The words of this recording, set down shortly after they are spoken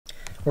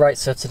Right,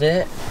 so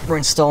today we're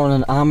installing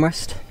an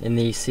armrest in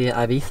the Seat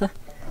Ibiza.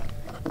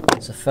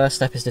 So first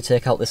step is to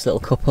take out this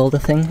little cup holder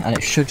thing, and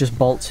it should just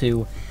bolt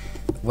to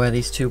where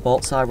these two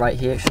bolts are right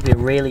here. It should be a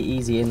really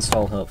easy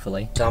install,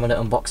 hopefully. So I'm going to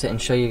unbox it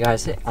and show you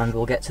guys it, and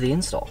we'll get to the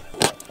install.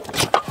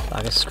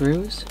 Bag of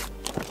screws,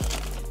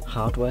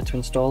 hardware to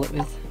install it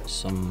with,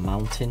 some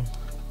mounting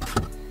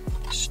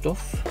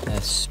stuff,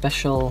 a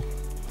special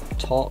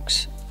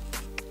Torx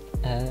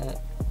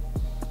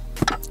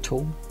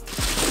tool.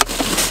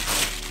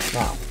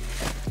 Now,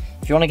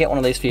 if you want to get one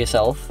of these for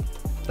yourself,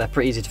 they're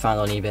pretty easy to find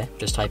on eBay.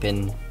 Just type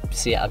in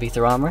Seat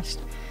Ibiza armrest.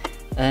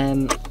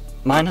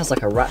 Mine has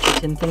like a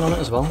ratcheting thing on it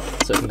as well,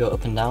 so it can go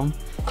up and down.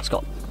 It's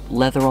got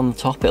leather on the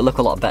top. It'll look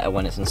a lot better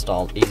when it's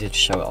installed, easier to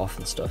show it off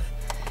and stuff.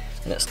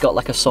 And it's got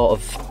like a sort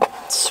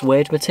of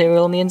suede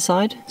material on the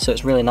inside, so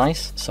it's really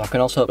nice. So I can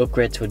also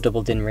upgrade to a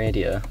double din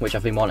radio, which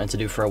I've been wanting to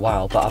do for a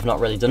while, but I've not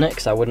really done it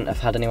because I wouldn't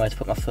have had anywhere to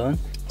put my phone.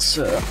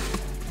 So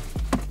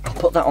I'll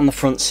put that on the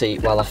front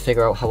seat while I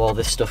figure out how all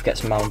this stuff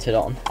gets mounted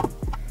on.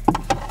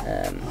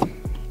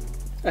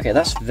 Okay,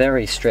 that's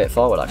very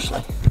straightforward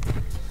actually.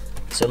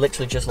 So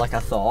literally just like I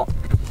thought,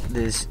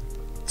 there's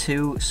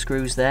two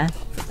screws there.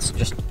 So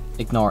just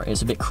ignore it,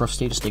 it's a bit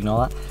crusty, just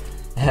ignore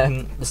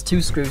that. There's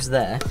two screws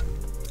there,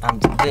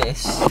 and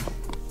this, I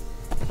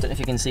don't know if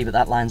you can see, but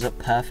that lines up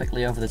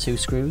perfectly over the two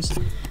screws.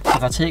 So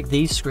if I take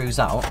these screws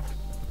out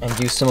and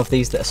use some of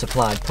these that are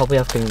supplied, probably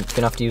I'm going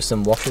to have to use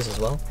some washers as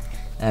well,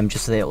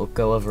 just so that it'll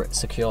go over it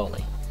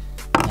securely.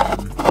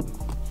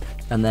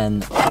 And then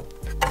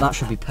that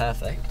should be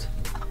perfect.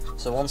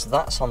 So once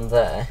that's on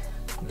there,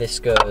 this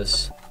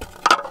goes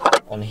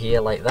on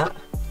here like that.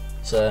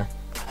 So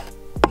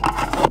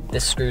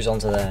this screws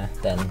onto there,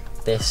 then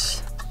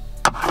this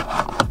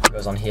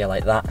goes on here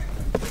like that,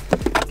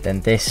 then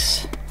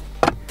this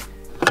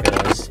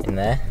goes in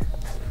there,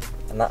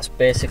 and that's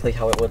basically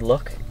how it would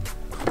look.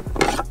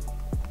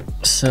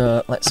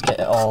 So let's get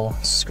it all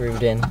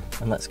screwed in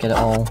and let's get it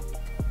all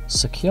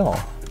secure.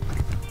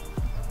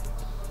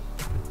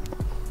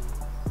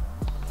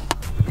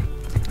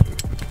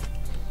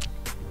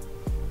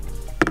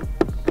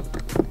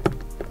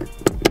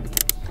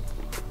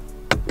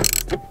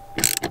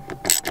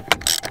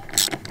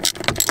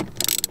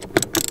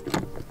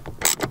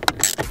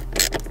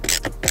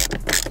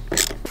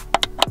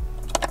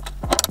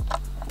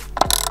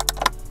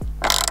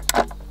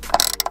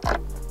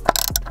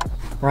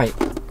 Right,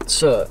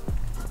 so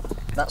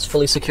that's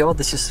fully secured.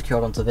 This is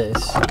secured onto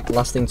this. The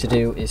last thing to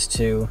do is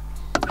to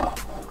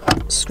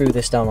screw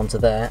this down onto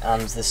there,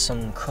 and there's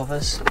some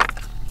covers,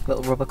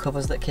 little rubber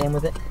covers that came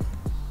with it.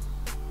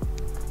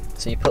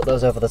 So you put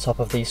those over the top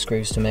of these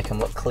screws to make them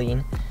look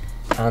clean,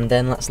 and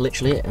then that's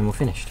literally it and we're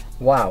finished.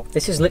 Wow,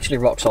 this is literally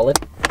rock solid.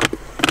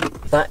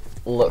 That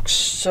looks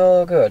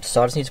so good.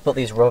 So I just need to put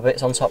these rubber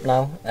bits on top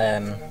now,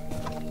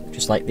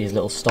 just like these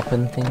little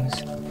stopping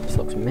things. This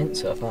looks mint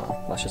so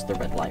far. That's just the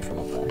red light from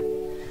up there.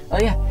 Oh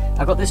yeah,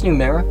 I got this new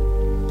mirror.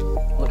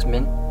 Looks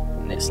mint.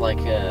 And it's like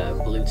a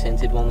blue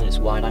tinted one, and it's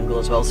wide angle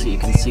as well, so you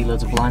can see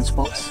loads of blind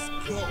spots.